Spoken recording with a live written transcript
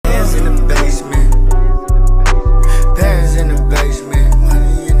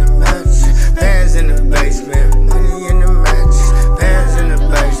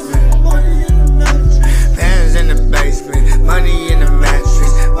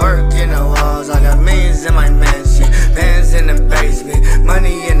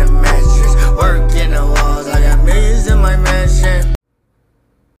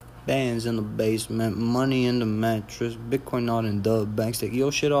in the basement, money in the mattress, Bitcoin not in the banks, take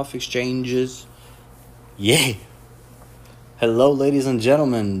your shit off exchanges. Yeah. Hello, ladies and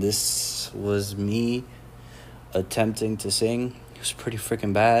gentlemen. This was me attempting to sing. It was pretty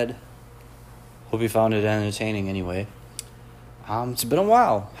freaking bad. Hope you found it entertaining anyway. It's been a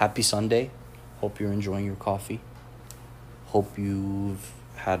while. Happy Sunday. Hope you're enjoying your coffee. Hope you've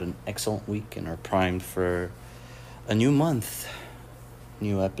had an excellent week and are primed for a new month.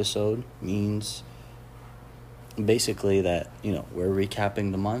 New episode means basically that, we're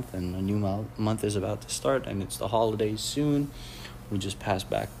recapping the month and a new month is about to start, and it's the holidays soon. We just passed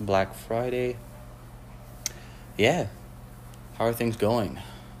back Black Friday. Yeah. How are things going?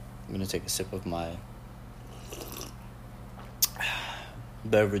 I'm going to take a sip of my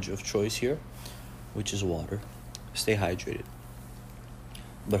beverage of choice here, which is water. Stay hydrated.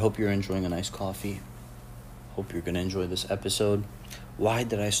 But hope you're enjoying a nice coffee. Hope you're going to enjoy this episode. Why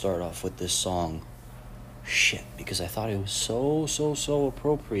did I start off with this song? Shit, because I thought it was so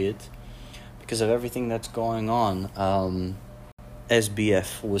appropriate because of everything that's going on.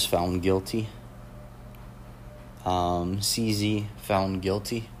 SBF was found guilty. CZ found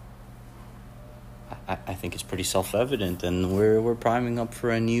guilty. I think it's pretty self-evident, and we're priming up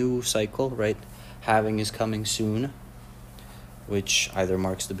for a new cycle, right? Halving is coming soon, which either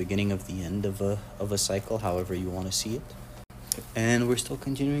marks the beginning of the end of a cycle, however you want to see it. And we're still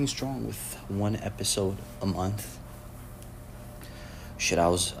continuing strong with one episode a month. Shit, I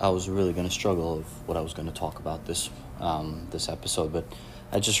was really gonna struggle with what I was gonna talk about this episode, but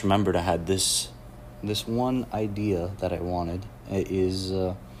I just remembered I had this one idea that I wanted. It is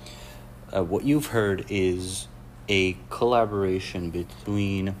what you've heard is a collaboration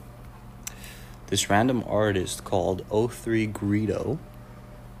between this random artist called O3 Greedo,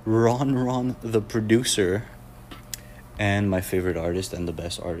 Ron the producer, and my favorite artist and the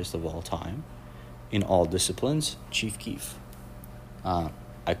best artist of all time in all disciplines, Chief Keef.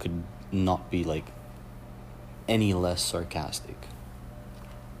 I could not be any less sarcastic.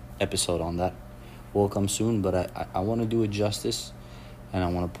 Episode on that will come soon, but I want to do it justice, and I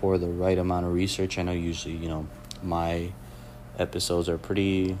want to pour the right amount of research. I know usually, my episodes are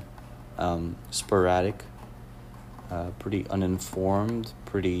pretty sporadic, pretty uninformed,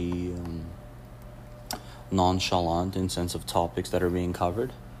 pretty nonchalant in sense of topics that are being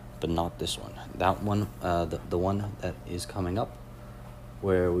covered, but not this one. That one, the one that is coming up,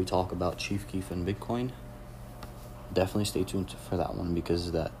 where we talk about Chief Keef and Bitcoin. Definitely stay tuned for that one,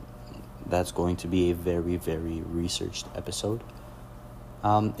 because that's going to be a very, very researched episode.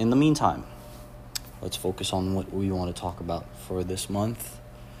 In the meantime, let's focus on what we want to talk about for this month.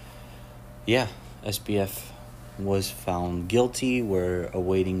 Yeah, SBF was found guilty. We're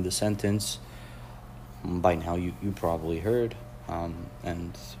awaiting the sentence. By now, you probably heard,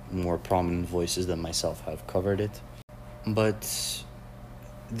 and more prominent voices than myself have covered it. But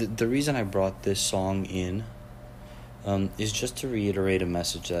the reason I brought this song in is just to reiterate a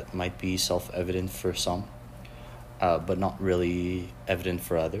message that might be self-evident for some, but not really evident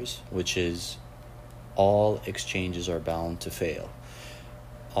for others, which is all exchanges are bound to fail.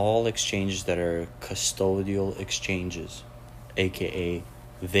 All exchanges that are custodial exchanges, aka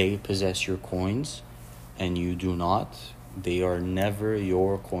they possess your coins and you do not, they are never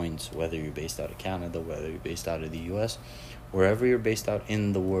your coins, whether you're based out of Canada, whether you're based out of the US, wherever you're based out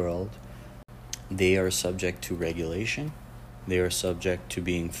in the world. They are subject to regulation. They are subject to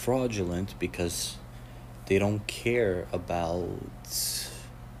being fraudulent because they don't care about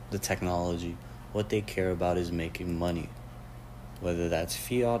the technology. What they care about is making money. Whether that's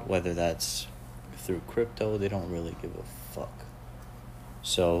fiat, whether that's through crypto, they don't really give a fuck.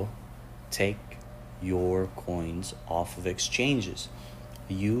 So, take your coins off of exchanges.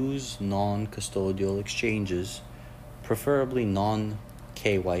 Use non-custodial exchanges, preferably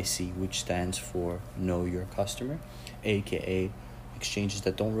non-KYC, which stands for Know Your Customer, aka exchanges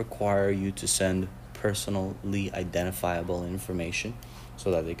that don't require you to send personally identifiable information so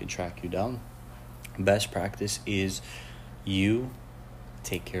that they can track you down. Best practice is you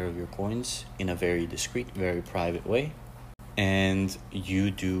take care of your coins in a very discreet, very private way, and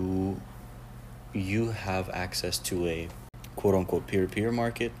you have access to a quote-unquote peer-to-peer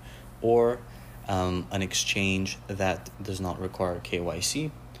market, or an exchange that does not require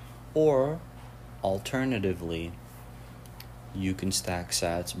KYC, or alternatively, you can stack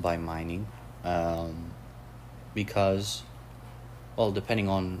sats by mining, because, well, depending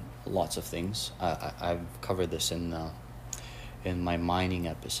on lots of things. I've covered this in my mining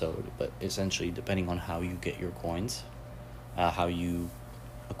episode, but essentially, depending on how you get your coins, how you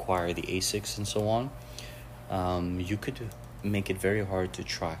acquire the ASICs and so on, you could make it very hard to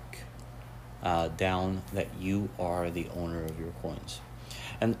track down that you are the owner of your coins.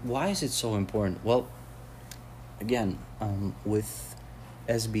 And why is it so important? Well, again, with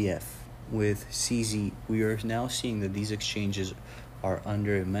SBF, with CZ, we are now seeing that these exchanges are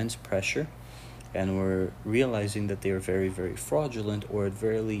under immense pressure, and we're realizing that they are very, very fraudulent, or at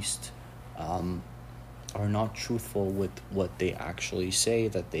very least are not truthful with what they actually say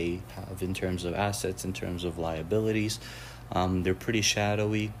that they have in terms of assets, in terms of liabilities. They're pretty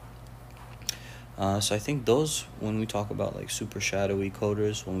shadowy. So I think those, when we talk about like super shadowy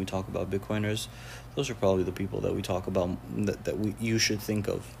coders, when we talk about Bitcoiners, those are probably the people that we talk about, that you should think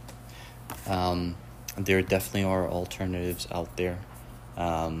of. There definitely are alternatives out there.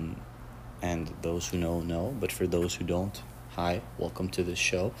 And those who know. But for those who don't, hi, welcome to this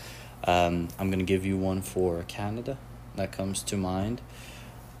show. I'm going to give you one for Canada that comes to mind.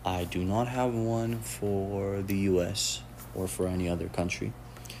 I do not have one for the US or for any other country.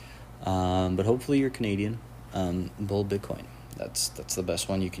 But hopefully you're Canadian. Bull Bitcoin. That's the best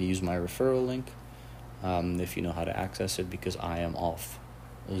one. You can use my referral link if you know how to access it, because I am off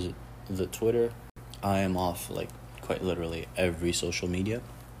the Twitter. I am off like quite literally every social media.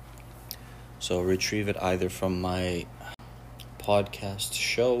 So retrieve it either from my podcast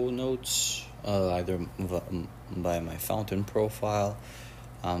show notes, either by my Fountain profile.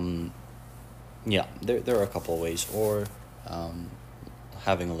 There are a couple of ways, or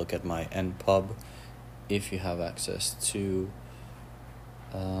having a look at my NPub if you have access to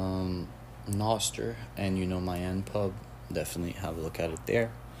Nostr and you know my NPub. Definitely have a look at it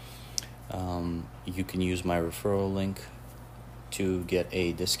there. You can use my referral link to get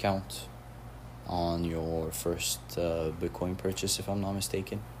a discount on your first Bitcoin purchase, if I'm not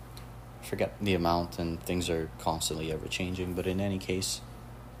mistaken. I forget the amount, and things are constantly ever changing, but in any case,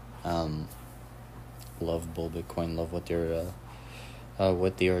 love Bull Bitcoin, love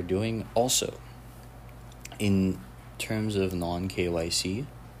what they are doing. Also, in terms of non-KYC,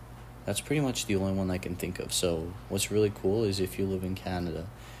 that's pretty much the only one I can think of. So what's really cool is if you live in Canada,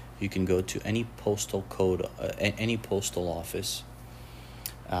 you can go to any postal code, any postal office,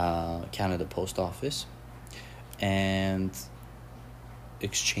 Canada Post Office, and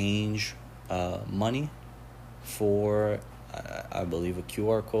exchange money for, I believe, a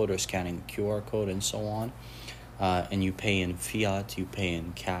QR code, or scanning a QR code and so on. And you pay in fiat, you pay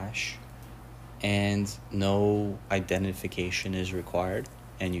in cash, and no identification is required,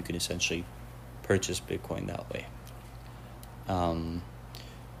 and you can essentially purchase Bitcoin that way.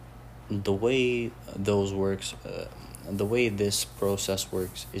 The way the way this process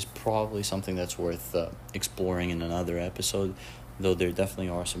works is probably something that's worth exploring in another episode, though there definitely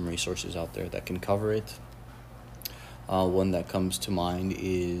are some resources out there that can cover it. One that comes to mind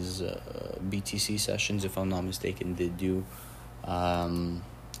is BTC Sessions, if I'm not mistaken, did do an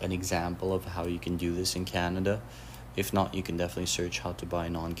example of how you can do this in Canada. If not, you can definitely search how to buy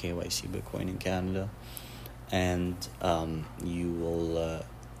non-KYC Bitcoin in Canada, and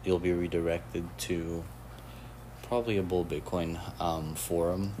you'll be redirected to probably a Bull Bitcoin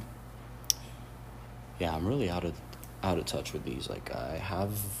forum. Yeah, I'm really out of touch with these. Like, I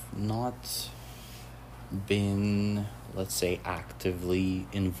have not been, let's say, actively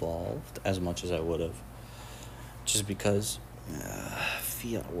involved as much as I would have, just because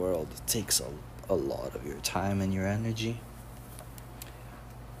fiat world takes a lot of your time and your energy.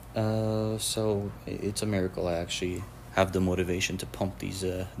 So it's a miracle I actually have the motivation to pump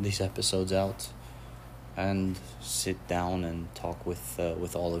these episodes out and sit down and talk with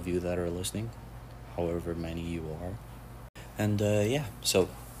all of you that are listening, however many you are. And so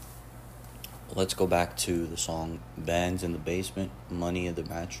let's go back to the song Bands in the Basement, Money in the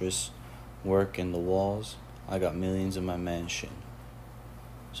Mattress, Work in the Walls, I Got Millions in My Mansion.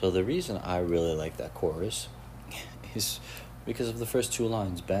 So the reason I really like that chorus is because of the first two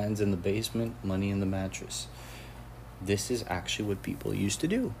lines, bands in the basement, money in the mattress. This is actually what people used to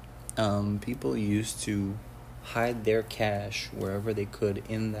do. People used to hide their cash wherever they could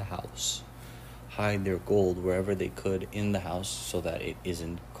in the house, hide their gold wherever they could in the house, so that it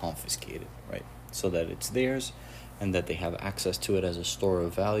isn't confiscated, right? So that it's theirs and that they have access to it as a store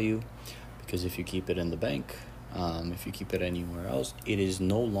of value. Because if you keep it in the bank, if you keep it anywhere else, it is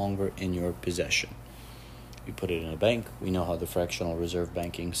no longer in your possession. You put it in a bank. We know how the fractional reserve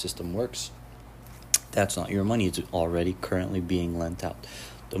banking system works. That's not your money. It's already currently being lent out.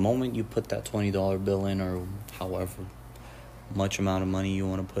 The moment you put that $20 bill in, or however much amount of money you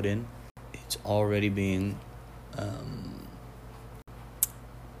want to put in, it's already being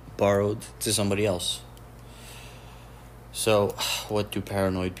borrowed to somebody else. So what do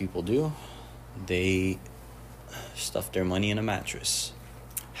paranoid people do? They stuff their money in a mattress.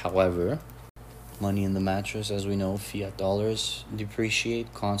 However, money in the mattress. As we know, fiat dollars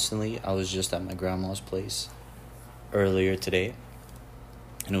depreciate constantly. I was just at my grandma's place earlier today,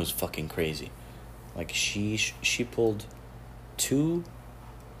 and it was fucking crazy. Like, she pulled 2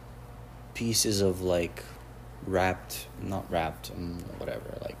 pieces of, like, whatever,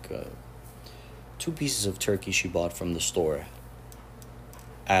 like, 2 pieces of turkey she bought from the store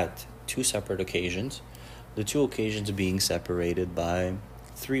at 2 separate occasions. The 2 occasions being separated by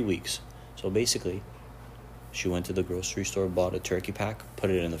 3 weeks. So basically, she went to the grocery store, bought a turkey pack, put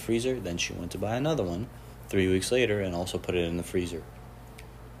it in the freezer, then she went to buy another one 3 weeks later and also put it in the freezer.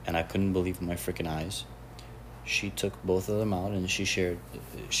 And I couldn't believe my freaking eyes. She took both of them out and she showed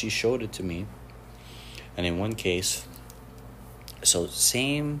it to me. And in one case, so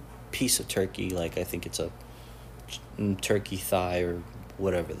same piece of turkey, like I think it's a turkey thigh or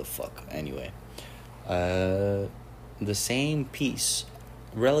whatever the fuck, anyway. The same piece,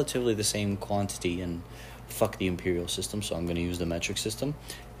 relatively the same quantity, and fuck the imperial system, so I'm going to use the metric system.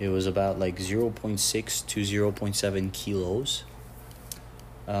 It was about like 0.6 to 0.7 kilos.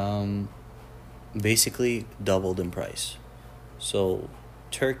 Basically doubled in price. So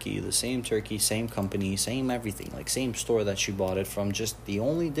turkey, the same turkey, same company, same everything, like same store that she bought it from, just the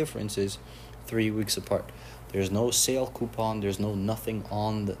only difference is 3 weeks apart. There's no sale coupon, there's no nothing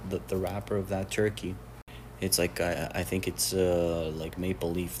on the wrapper of that turkey. It's like, I think it's like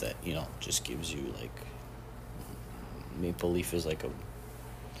Maple Leaf that, you know, just gives you like, Maple Leaf is like a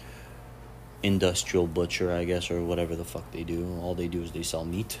industrial butcher, I guess, or whatever the fuck they do. All they do is they sell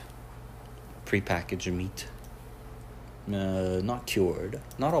meat, prepackaged meat, not cured,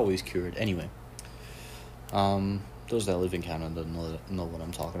 not always cured. Anyway, those that live in Canada know what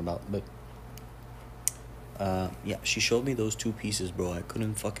I'm talking about. But yeah, she showed me those 2 pieces, bro. I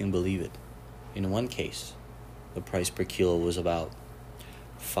couldn't fucking believe it. In one case, the price per kilo was about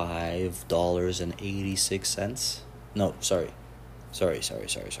 $5.86. No, sorry.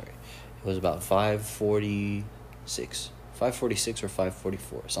 It was about $5.46 or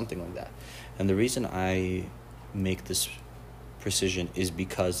 $5.44, something like that. And the reason I make this precision is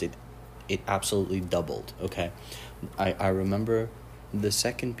because it absolutely doubled. Okay, I remember the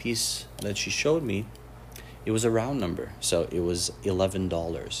second piece that she showed me. It was a round number, so it was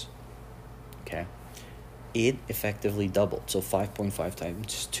 $11. Okay, it effectively doubled. So 5.5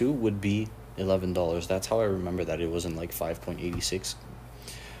 times 2 would be $11. That's how I remember that. It wasn't like 5.86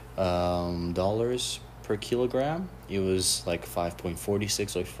 dollars per kilogram. It was like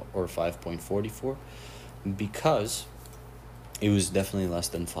 5.46 or 5.44, because it was definitely less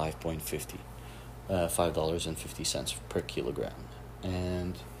than $5.50 per kilogram.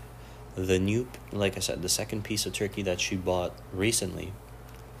 And the new, like I said, the second piece of turkey that she bought recently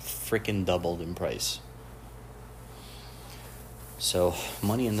freaking doubled in price. So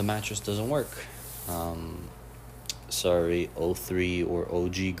money in the mattress doesn't work. Sorry, 03 or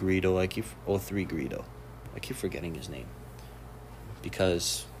OG Greedo. O3 Greedo. I keep forgetting his name,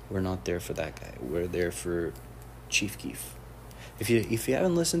 because we're not there for that guy. We're there for Chief Keef. If you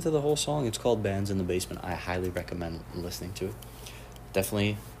haven't listened to the whole song, it's called Bands in the Basement. I highly recommend listening to it.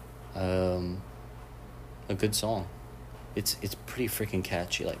 Definitely a good song. It's pretty freaking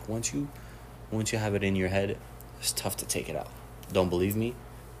catchy. Like once you have it in your head, it's tough to take it out. Don't believe me?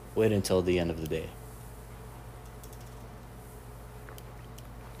 Wait until the end of the day.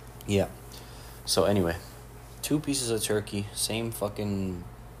 Yeah. So anyway, 2 pieces of turkey, same fucking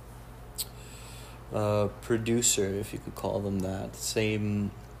producer, if you could call them that,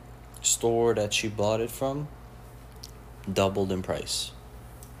 same store that she bought it from, doubled in price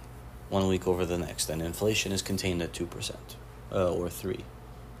 1 week over the next, and inflation is contained at 2% or 3%.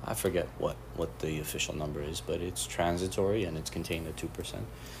 I forget what the official number is, but it's transitory and it's contained at 2%.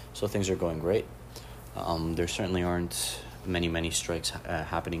 So things are going great. There certainly aren't many strikes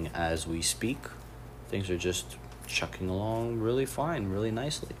happening as we speak. Things are just chucking along really fine, really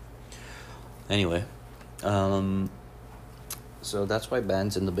nicely. Anyway, so that's why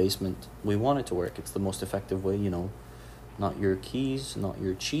Bands in the Basement, we want it to work. It's the most effective way, you know. Not your keys, not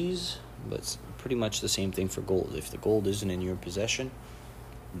your cheese, but it's pretty much the same thing for gold. If the gold isn't in your possession,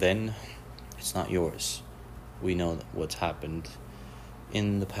 then it's not yours. We know what's happened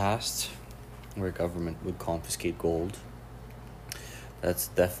in the past, where government would confiscate gold. That's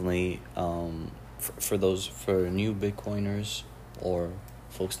definitely for new Bitcoiners or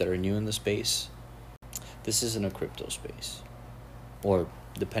folks that are new in the space. This isn't a crypto space, or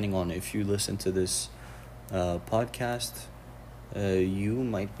depending on if you listen to this podcast, you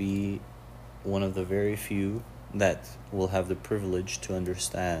might be one of the very few that will have the privilege to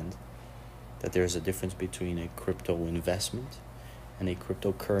understand that there's a difference between a crypto investment and a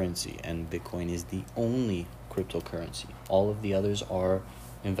cryptocurrency, and Bitcoin is the only cryptocurrency. All of the others are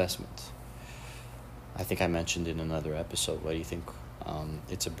investments. I think I mentioned in another episode. What do you think?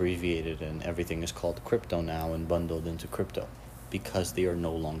 It's abbreviated and everything is called crypto now and bundled into crypto because they are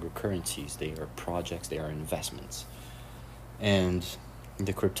no longer currencies. They are projects. They are investments. And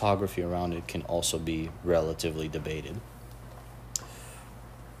the cryptography around it can also be relatively debated.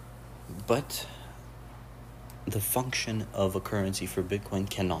 But the function of a currency for Bitcoin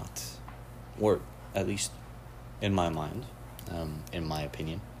cannot, or at least in my mind, in my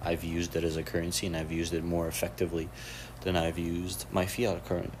opinion, I've used it as a currency and I've used it more effectively than I've used my fiat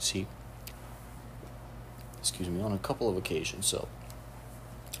currency, on a couple of occasions. So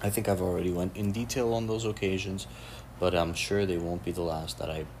I think I've already went in detail on those occasions, but I'm sure they won't be the last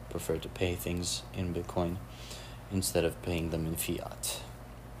that I prefer to pay things in Bitcoin instead of paying them in fiat.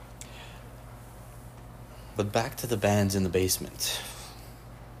 But back to the bands in the basement.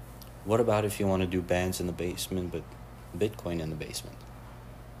 What about if you want to do bands in the basement, but Bitcoin in the basement?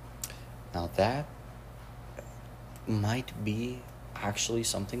 Now that might be actually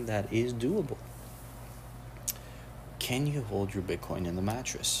something that is doable. Can you hold your Bitcoin in the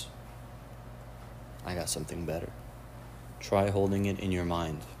mattress? I got something better. Try holding it in your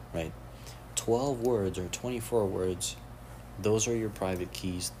mind, right? 12 words or 24 words, those are your private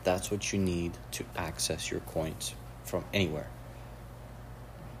keys. That's what you need to access your coins from anywhere.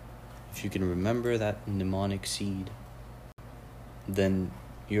 If you can remember that mnemonic seed, then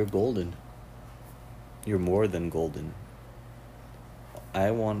you're golden. You're more than golden. I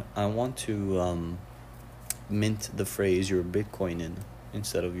want to mint the phrase "you're Bitcoinin"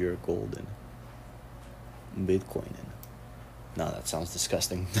 instead of "you're golden." Bitcoinin. No, that sounds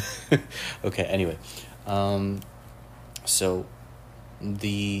disgusting. Okay, anyway. So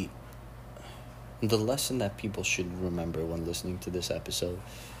the lesson that people should remember when listening to this episode,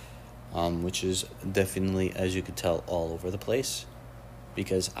 which is definitely, as you could tell, all over the place,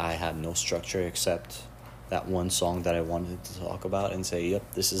 because I had no structure except that one song that I wanted to talk about and say,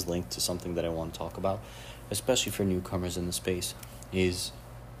 yep, this is linked to something that I want to talk about, especially for newcomers in the space, is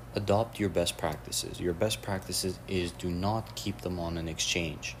adopt your best practices. Your best practices is do not keep them on an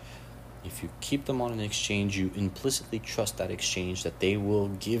exchange. If you keep them on an exchange, you implicitly trust that exchange that they will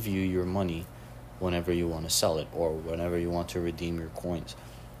give you your money whenever you want to sell it or whenever you want to redeem your coins.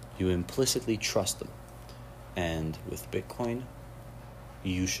 You implicitly trust them. And with Bitcoin,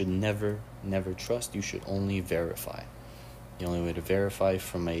 you should never trust. You should only verify. The only way to verify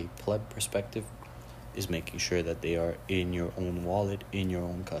from a pleb perspective is making sure that they are in your own wallet, in your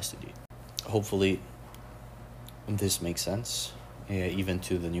own custody. Hopefully, this makes sense, even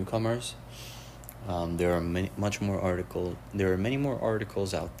to the newcomers. There are many more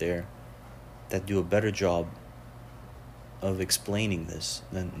articles out there that do a better job of explaining this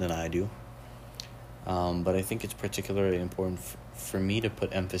than I do. But I think it's particularly important for me to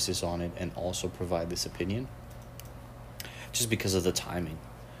put emphasis on it and also provide this opinion, just because of the timing.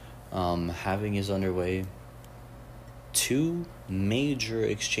 Halving is underway. 2 major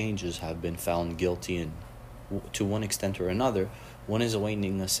exchanges have been found guilty, and to one extent or another. One is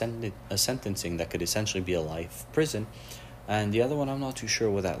awaiting a sentencing that could essentially be a life prison, and the other one, I'm not too sure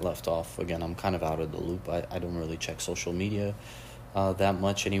where that left off. Again, I'm kind of out of the loop. I don't really check social media that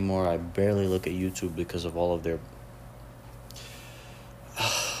much anymore. I barely look at YouTube because of all of their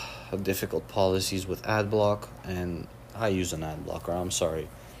difficult policies with ad block, and I use an ad blocker. I'm sorry.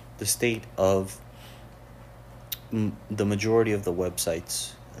 The state of the majority of the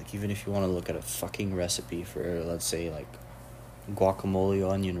websites, like even if you want to look at a fucking recipe for, let's say, like guacamole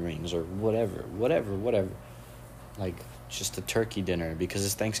onion rings or whatever, like just a turkey dinner because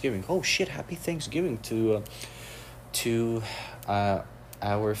it's Thanksgiving. Oh shit, happy Thanksgiving to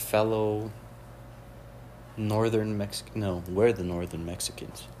our fellow we're the northern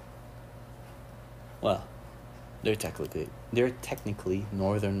Mexicans. Well, they're technically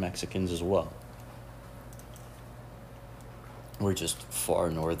northern Mexicans as well. We're just far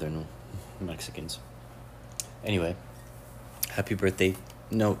northern Mexicans. Anyway, happy birthday.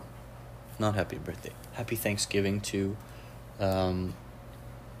 No, not happy birthday. Happy Thanksgiving to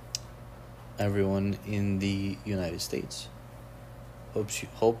everyone in the United States.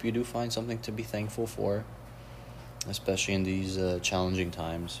 Hope you do find something to be thankful for, especially in these challenging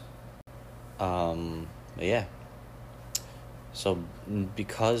times. But yeah. So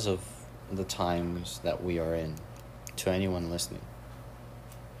because of the times that we are in, to anyone listening,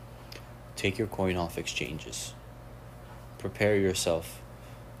 take your coin off exchanges. Prepare yourself.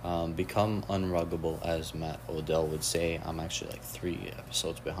 Become unruggable, as Matt Odell would say. I'm actually like 3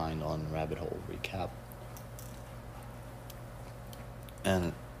 episodes behind on Rabbit Hole Recap.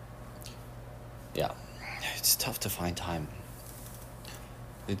 And yeah, it's tough to find time.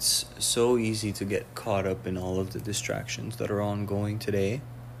 It's so easy to get caught up in all of the distractions that are ongoing today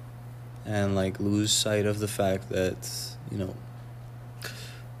and like lose sight of the fact that,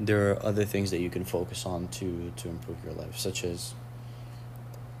 there are other things that you can focus on to improve your life, such as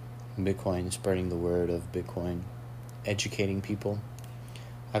Bitcoin, spreading the word of Bitcoin, educating people.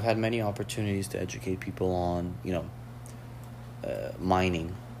 I've had many opportunities to educate people on,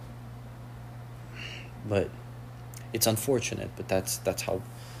 mining, but it's unfortunate. But that's how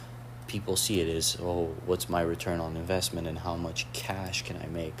people see it, is, oh, what's my return on investment and how much cash can I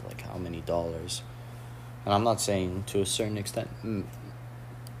make, like how many dollars. And I'm not saying, to a certain extent,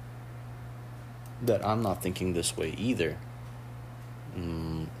 that I'm not thinking this way either.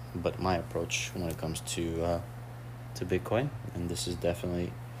 But my approach when it comes to Bitcoin, and this is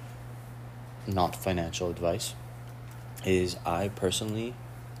definitely not financial advice, is I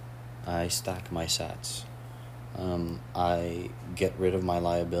stack my sats. I get rid of my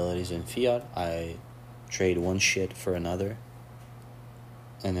liabilities in fiat. I trade one shit for another,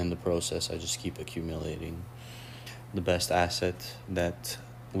 and in the process I just keep accumulating the best asset that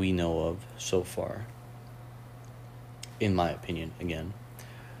we know of so far, in my opinion, again.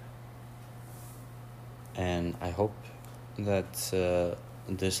 And I hope that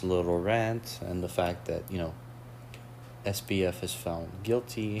this little rant and the fact that, SBF is found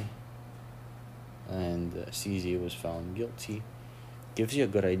guilty and CZ was found guilty gives you a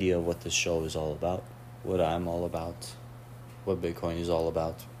good idea of what this show is all about, what I'm all about, what Bitcoin is all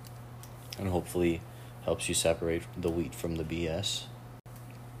about, and hopefully helps you separate the wheat from the BS.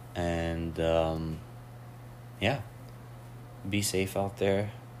 And be safe out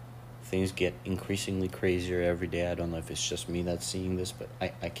there. Things get increasingly crazier every day. I don't know if it's just me that's seeing this, but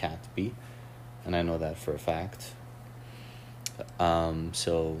I can't be, and I know that for a fact.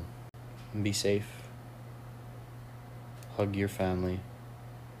 So be safe, hug your family,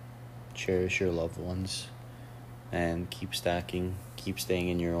 cherish your loved ones, and keep stacking, keep staying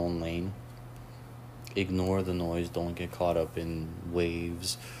in your own lane. Ignore the noise, don't get caught up in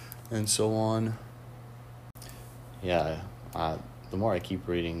waves and so on. The more I keep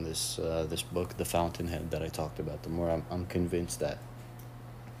reading this book, The Fountainhead, that I talked about, the more I'm convinced that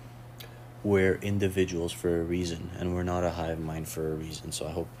we're individuals for a reason, and we're not a hive mind for a reason. So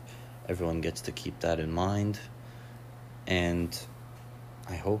I hope everyone gets to keep that in mind, and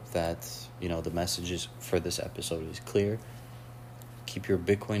I hope that, the messages for this episode is clear. Keep your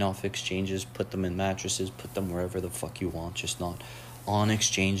Bitcoin off exchanges, put them in mattresses, put them wherever the fuck you want, just not on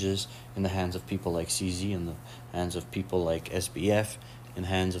exchanges, in the hands of people like CZ, in the hands of people like SBF, in the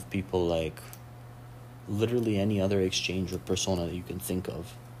hands of people like literally any other exchange or persona that you can think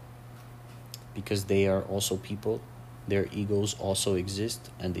of. Because they are also people, their egos also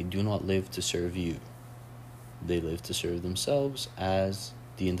exist, and they do not live to serve you. They live to serve themselves as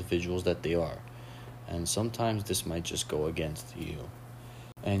the individuals that they are. And sometimes this might just go against you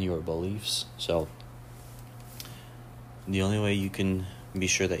and your beliefs. So the only way you can be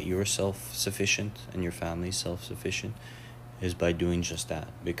sure that you're self-sufficient and your family's self-sufficient is by doing just that,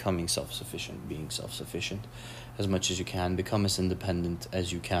 becoming self-sufficient, being self-sufficient as much as you can, become as independent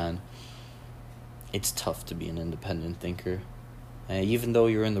as you can. It's tough to be an independent thinker. Even though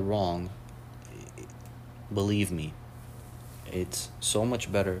you're in the wrong, believe me, it's so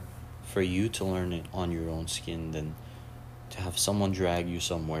much better for you to learn it on your own skin than to have someone drag you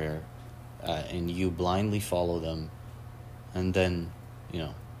somewhere and you blindly follow them, and then,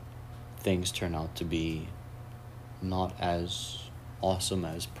 things turn out to be not as awesome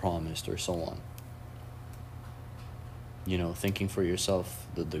as promised or so on. Thinking for yourself,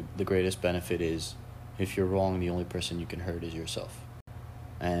 the greatest benefit is, if you're wrong, the only person you can hurt is yourself.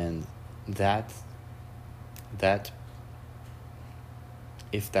 And that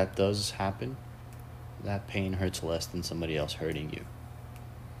if that does happen, that pain hurts less than somebody else hurting you.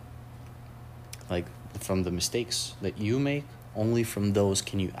 Like, from the mistakes that you make, only from those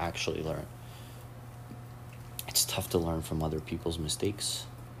can you actually learn. It's tough to learn from other people's mistakes,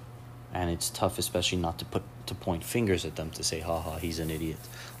 and it's tough especially not to point fingers at them to say, haha, he's an idiot.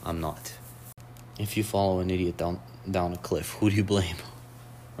 I'm not. If you follow an idiot down a cliff, who do you blame?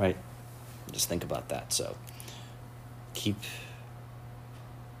 Right? Just think about that. So keep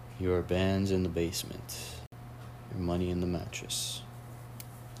your bands in the basement, your money in the mattress.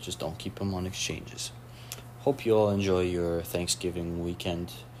 Just don't keep them on exchanges. Hope you all enjoy your Thanksgiving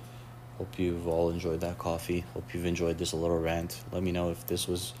weekend. Hope you've all enjoyed that coffee. Hope you've enjoyed this little rant. Let me know if this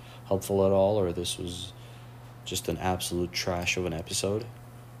was helpful at all, or this was just an absolute trash of an episode.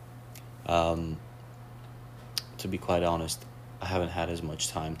 To be quite honest, I haven't had as much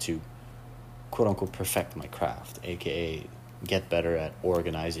time to quote unquote perfect my craft, aka get better at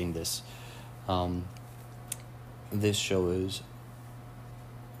organizing this. This show is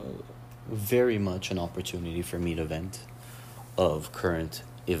very much an opportunity for me to vent of current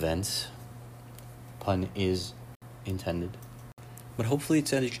events. Pun is intended. But hopefully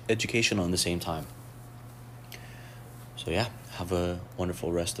it's educational in the same time. So yeah, have a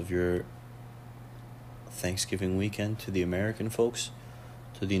wonderful rest of your Thanksgiving weekend. To the American folks,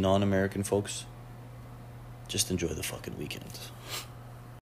 to the non-American folks, just enjoy the fucking weekend.